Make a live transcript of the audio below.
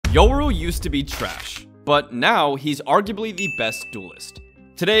Yoru used to be trash, but now he's arguably the best duelist.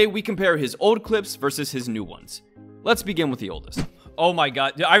 Today, we compare his old clips versus his new ones. Let's begin with the oldest. Oh my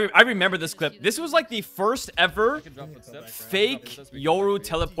god, dude, I remember this clip. This was like the first ever fake Yoru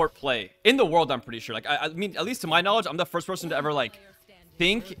teleport play in the world, I'm pretty sure. Like, I mean, at least to my knowledge, I'm the first person to ever, like,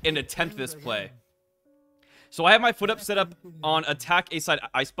 think and attempt this play. So I have my foot up set up on attack A-side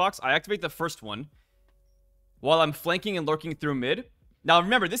icebox. I activate the first one while I'm flanking and lurking through mid. Now,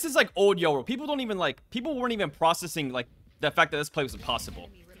 remember, this is, like, old Yoru. People weren't even processing, like, the fact that this play was impossible.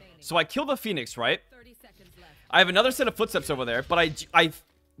 So I kill the Phoenix, right? I have another set of footsteps over there, but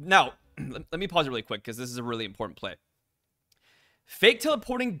now, let me pause it really quick, because this is a really important play. Fake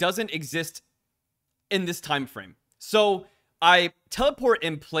teleporting doesn't exist in this time frame. So I teleport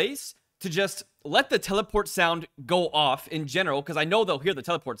in place to just let the teleport sound go off in general, because I know they'll hear the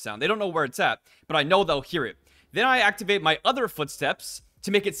teleport sound. They don't know where it's at, but I know they'll hear it. Then I activate my other footsteps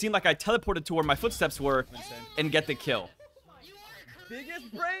to make it seem like I teleported to where my footsteps were and get the kill.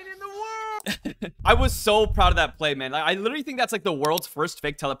 Biggest brain in the world! I was so proud of that play, man. I literally think that's like the world's first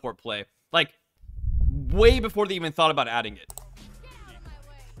fake teleport play. Like, way before they even thought about adding it.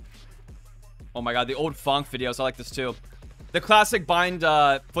 Oh my god, the old Fonk videos. I like this too. The classic bind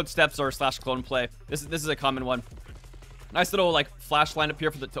footsteps or slash clone play. This is a common one. Nice little like flash line up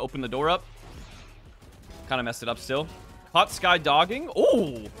here for to open the door up. Kind of messed it up still. Hot sky dogging.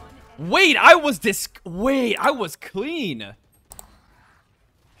 Oh, wait, I was clean.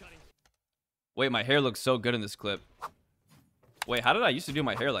 Wait, my hair looks so good in this clip. Wait, how did I used to do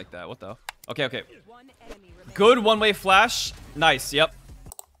my hair like that? What the? Okay. Good one-way flash. Nice, yep.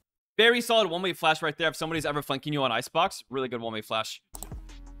 Very solid one-way flash right there. If somebody's ever flanking you on icebox, really good one-way flash.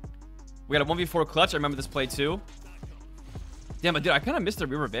 We got a 1v4 clutch. I remember this play too. Damn, dude, I kind of missed the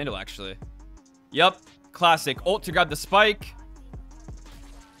Reaver Vandal, actually. Yep. Classic. Ult to grab the spike.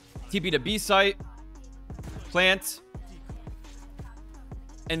 TP to B site. Plant.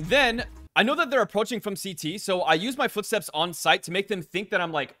 And then, I know that they're approaching from CT, so I use my footsteps on site to make them think that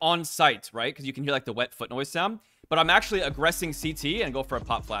I'm, like, on site, right? Because you can hear, like, the wet foot noise sound. But I'm actually aggressing CT and go for a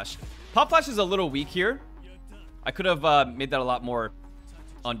pop flash. Pop flash is a little weak here. I could have made that a lot more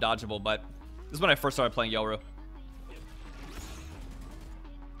undodgeable, but this is when I first started playing Yoru.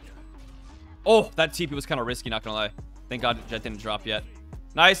 Oh, that TP was kind of risky, not gonna lie. Thank God Jet didn't drop yet.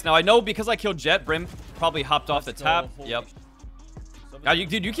 Nice. Now I know because I killed Jet, Brim probably hopped off the tap. Yep. God,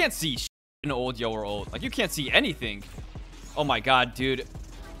 dude, you can't see shit in old Yoru ult. Like, you can't see anything. Oh my god, dude.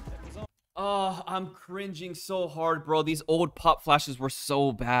 Oh, I'm cringing so hard, bro. These old pop flashes were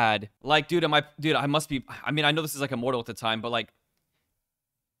so bad. Like, dude, I must be... I mean, I know this is like Immortal at the time, but like...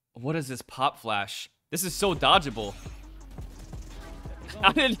 What is this pop flash? This is so dodgeable.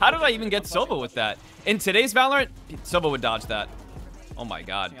 How did I even get Sova with that? In today's Valorant, Sova would dodge that. Oh my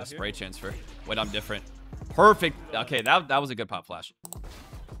god, the spray transfer. Wait, I'm different. Perfect. Okay, that was a good pop flash.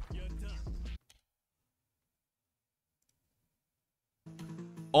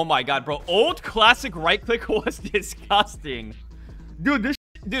 Oh my god, bro. Old classic right click was disgusting.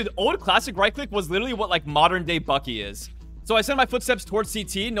 Dude, old classic right click was literally what like modern day Bucky is. So I send my footsteps towards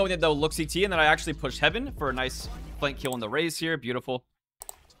CT, knowing that they'll look CT, and then I actually push Heaven for a nice flank kill on the Raze here. Beautiful.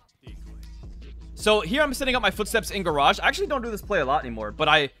 So here I'm setting up my footsteps in garage. I actually don't do this play a lot anymore,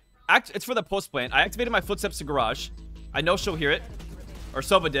 but it's for the post plant. I activated my footsteps to garage. I know she'll hear it, or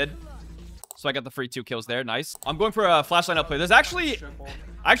Sova did. So I got the free 2 kills there. Nice. I'm going for a flash lineup play.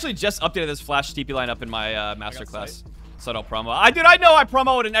 I actually just updated this flash TP lineup in my masterclass. Subtle promo. Dude, I know I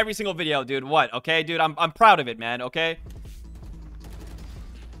promo it in every single video, dude. What? Okay, dude, I'm proud of it, man. Okay.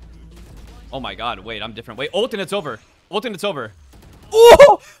 Oh my god, wait, I'm different. Wait, ult and it's over. Ult and it's over.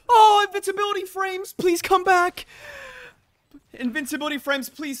 Oh, invincibility frames, please come back. Invincibility frames,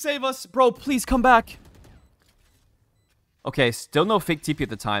 please save us. Bro, please come back. Okay, still no fake TP at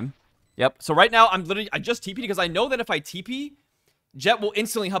the time. Yep, so right now, I just TP'd because I know that if I TP, Jet will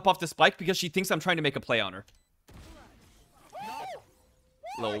instantly hop off the spike because she thinks I'm trying to make a play on her.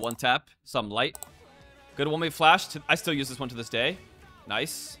 Little one tap, some light. Good one-way flash. I still use this one to this day.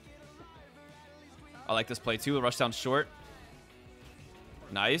 Nice. I like this play too. The rush down short.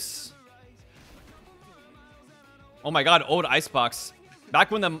 Nice. Oh my god, old icebox. Back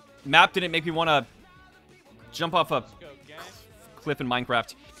when the map didn't make me want to jump off a cliff in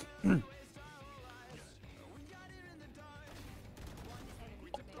Minecraft.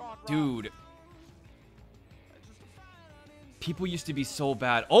 Dude. People used to be so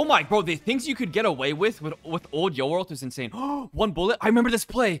bad. Oh my, bro, the things you could get away with old Yoru was insane. One bullet. I remember this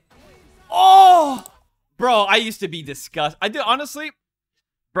play. Oh, bro, I used to be disgusted. I did, honestly.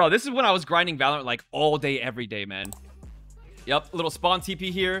 Bro, this is when I was grinding Valorant like all day, every day, man. Yep, little spawn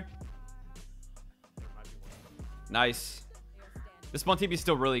TP here. Nice. This spawn TP is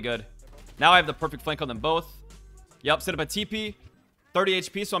still really good. Now I have the perfect flank on them both. Yep, set up a TP. 30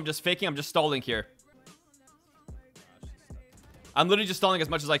 HP, so I'm just faking. I'm just stalling here. I'm literally just stalling as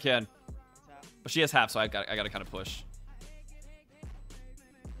much as I can. But she has half, so I gotta kind of push.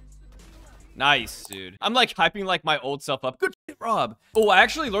 Nice, dude. I'm like hyping like my old self up. Good shit, Rob. Oh, I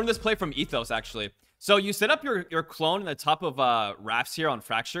actually learned this play from Ethos, actually. So you set up your clone in the top of rafts here on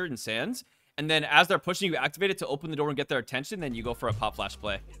Fractured and Sands. And then as they're pushing, you activate it to open the door and get their attention. Then you go for a pop flash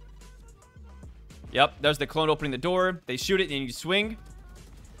play. Yep, there's the clone opening the door. They shoot it and you swing.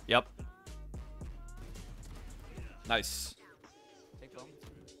 Yep. Nice.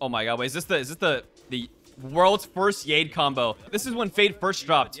 Oh my god, wait, is this the world's first Yade combo? This is when Fade first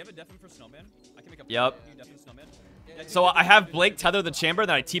dropped. Yep. So I have Blake tether the chamber,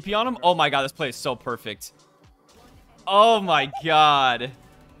 then I TP on him. Oh my god, this play is so perfect. Oh my god.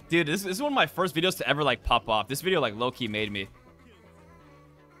 Dude, this is one of my first videos to ever like pop off. This video like low-key made me.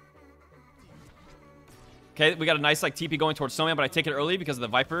 Okay, we got a nice like TP going towards Snowman, but I take it early because of the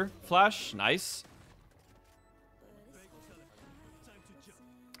Viper flash. Nice.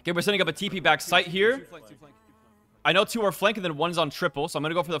 Okay, we're setting up a TP back site here. I know 2 are flank and then 1's on triple, so I'm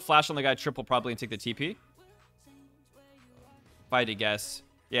gonna go for the flash on the guy triple probably and take the TP. If I had to guess.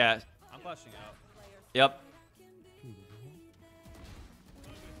 Yeah. I'm flashing out. Yep.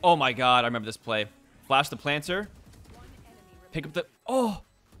 Oh my god, I remember this play. Flash the planter. Pick up the... Oh!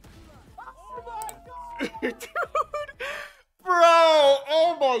 Dude! Bro!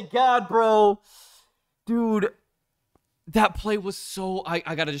 Oh my god, bro! Dude. That play was so...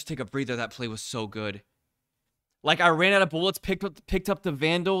 I gotta just take a breather. That play was so good. Like, I ran out of bullets, picked up the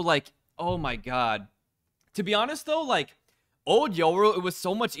Vandal. Like, oh my god. To be honest, though, like, old Yoru, it was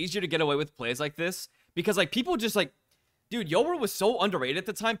so much easier to get away with plays like this. Because, like, people just, like... Dude, Yoru was so underrated at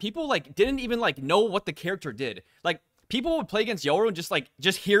the time. People, like, didn't even, like, know what the character did. Like, people would play against Yoru and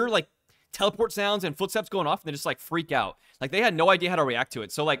just hear, like, teleport sounds and footsteps going off and then just, like, freak out. Like, they had no idea how to react to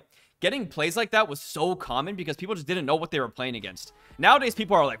it. So, like... Getting plays like that was so common because people just didn't know what they were playing against. Nowadays,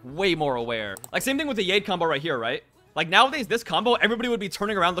 people are, like, way more aware. Like, same thing with the Yade combo right here, right? Like, nowadays, this combo, everybody would be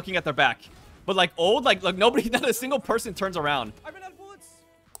turning around looking at their back. But, like, old, like nobody, not a single person turns around. I ran out of bullets.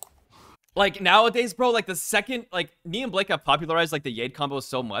 Like, nowadays, bro, like, the second, like, me and Blake have popularized, like, the Yade combo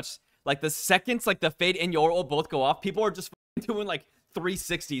so much. Like, the seconds, like, the Fade and Yoru both go off, people are just doing, like,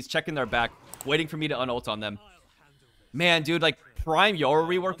 360s, checking their back, waiting for me to unult on them. Man, dude, like, Prime Yoru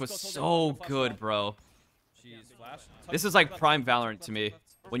rework was so good, bro. This is like Prime Valorant to me,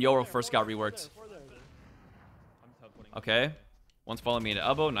 when Yoru first got reworked. Okay. One's following me into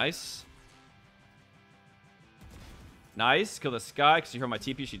elbow. Nice. Nice. Kill the Sky, because you heard my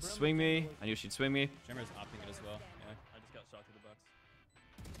TP. She'd swing me. I knew she'd swing me. Jammer's opting it as well. Yeah, I just got shot through the box.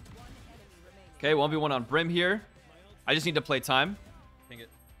 Okay, 1v1 on Brim here. I just need to play time. Ping it.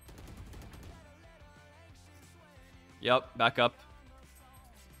 Yep, back up.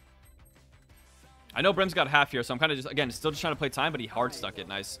 I know Brim's got half here, so I'm kind of just, again, still just trying to play time, but he hard stuck it.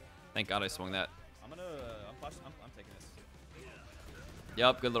 Nice. Thank God I swung that. I'm taking this.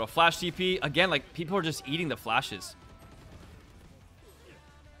 Yep, good little flash TP. Again, like, people are just eating the flashes.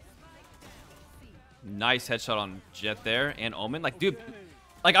 Nice headshot on Jet there and Omen. Like, dude,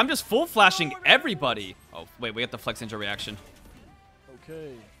 like, I'm just full flashing everybody. Oh, wait, we got the Flex Ninja reaction.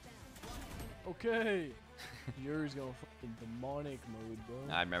 Okay. Okay. Yoru's going fucking demonic mode,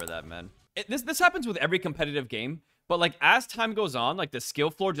 bro. I remember that, man. This happens with every competitive game, but, like, as time goes on, like, the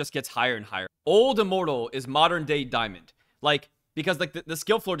skill floor just gets higher and higher. Old Immortal is modern day Diamond. Like, because, like, the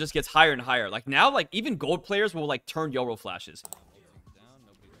skill floor just gets higher and higher. Like, now, like, even gold players will, like, turn Yoru flashes.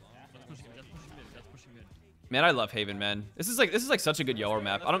 Man, I love Haven, man. This is like such a good Yoru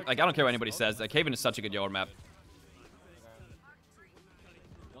map. I don't care what anybody says. Like, Haven is such a good Yoru map.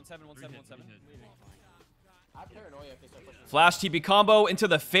 17. Flash TP combo into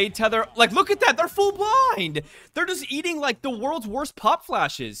the Fade tether. Like, look at that. They're full blind. They're just eating, like, the world's worst pop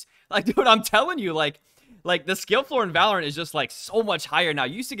flashes. Like, dude, I'm telling you, like the skill floor in Valorant is just, like, so much higher now.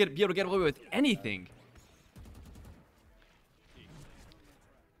 You used to be able to get away with anything.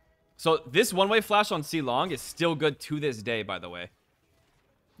 So, this one-way flash on C long is still good to this day, by the way.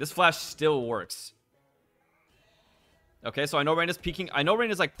 This flash still works. Okay, so I know Rain is peeking. I know Rain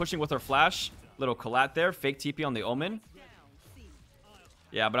is, like, pushing with her flash. Little collat there. Fake TP on the Omen.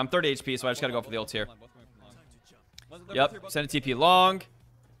 Yeah, but I'm 30 HP, so I just gotta go for the ult here. Yep, send a TP long.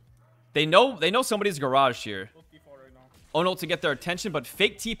 They know somebody's garage here. Unult to get their attention, but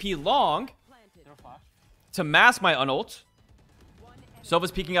fake TP long to mask my unult.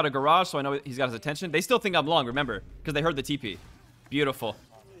 Sova's peeking out of garage, so I know he's got his attention. They still think I'm long, remember, because they heard the TP. Beautiful.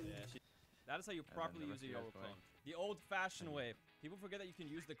 That is how you properly use a Yoru clone. The old-fashioned way. People forget that you can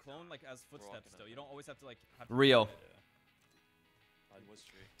use the clone like as footsteps still. You don't always have to like... Real.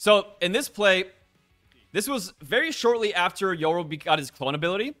 So, in this play, this was very shortly after Yoru got his clone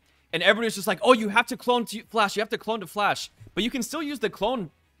ability. And everybody was just like, oh, you have to clone to flash. You have to clone to flash. But you can still use the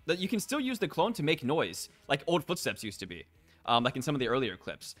clone... You can still use the clone to make noise. Like old footsteps used to be. Like in some of the earlier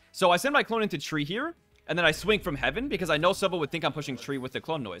clips. So I send my clone into tree here. And then I swing from heaven. Because I know Sova would think I'm pushing tree with the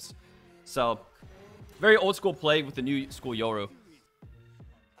clone noise. So, very old school play with the new school Yoru.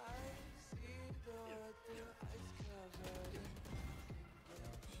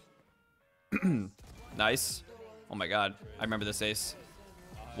 Nice. Oh my god. I remember this ace.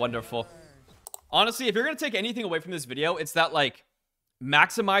 Wonderful. Honestly, if you're going to take anything away from this video, it's that, like,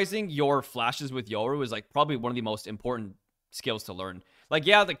 maximizing your flashes with Yoru is, like, probably one of the most important skills to learn. Like,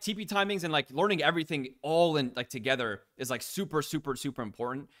 yeah, like, TP timings and, like, learning everything all in, like, together is, like, super, super, super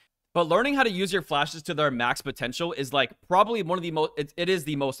important. But learning how to use your flashes to their max potential is, like, probably one of the most... It is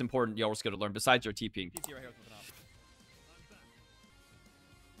the most important Yoru skill to learn, besides your TPing.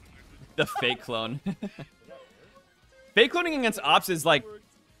 The fake clone. Fake cloning against ops is, like,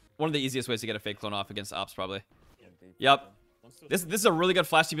 one of the easiest ways to get a fake clone off against ops, probably. Yep. This is a really good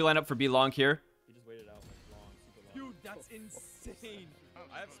flash TP lineup for B long here. Dude, that's insane.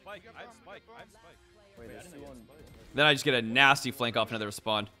 I have spike. I have spike. I have spike. Wait, then I just get a nasty flank off another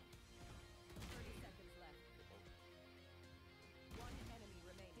spawn.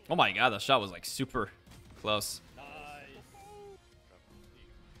 Oh my god, that shot was like super close.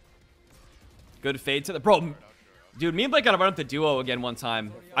 Good fade to the bro. Dude, me and Blake gotta run up the duo again one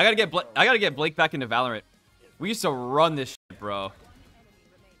time. I gotta get Blake back into Valorant. We used to run this shit, bro.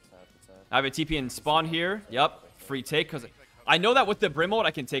 I have a TP in spawn here. Yep. Free take because I know that with the Brim ult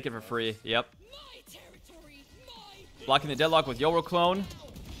I can take it for free. Yep. Blocking the deadlock with Yoru clone.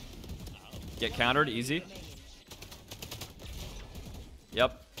 Get countered. Easy.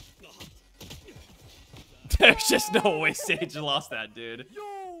 Yep. There's just no way Sage lost that, dude.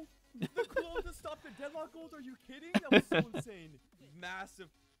 Yo! The clone to stop the deadlock ult? Are you kidding? That was so insane. Massive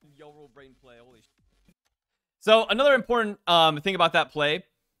Yoru brain play. Holy shit. So another important thing about that play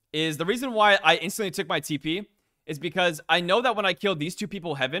is the reason why I instantly took my TP is because I know that when I killed these two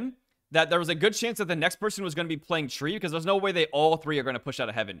people heaven, that there was a good chance that the next person was going to be playing tree because there's no way they all three are going to push out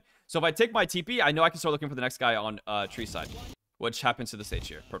of heaven. So if I take my TP, I know I can start looking for the next guy on tree side, which happens to the stage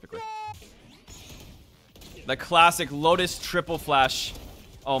here perfectly. The classic Lotus triple flash.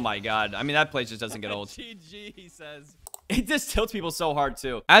 Oh my god. I mean, that play just doesn't get old. GG, he says. It just tilts people so hard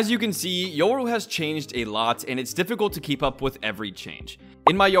too. As you can see, Yoru has changed a lot and it's difficult to keep up with every change.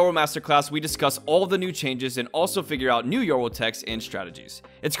 In my Yoru Masterclass, we discuss all the new changes and also figure out new Yoru techs and strategies.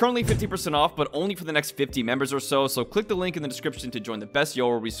 It's currently 50% off, but only for the next 50 members or so, so click the link in the description to join the best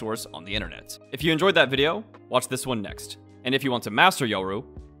Yoru resource on the internet. If you enjoyed that video, watch this one next. And if you want to master Yoru,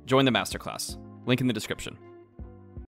 join the Masterclass. Link in the description.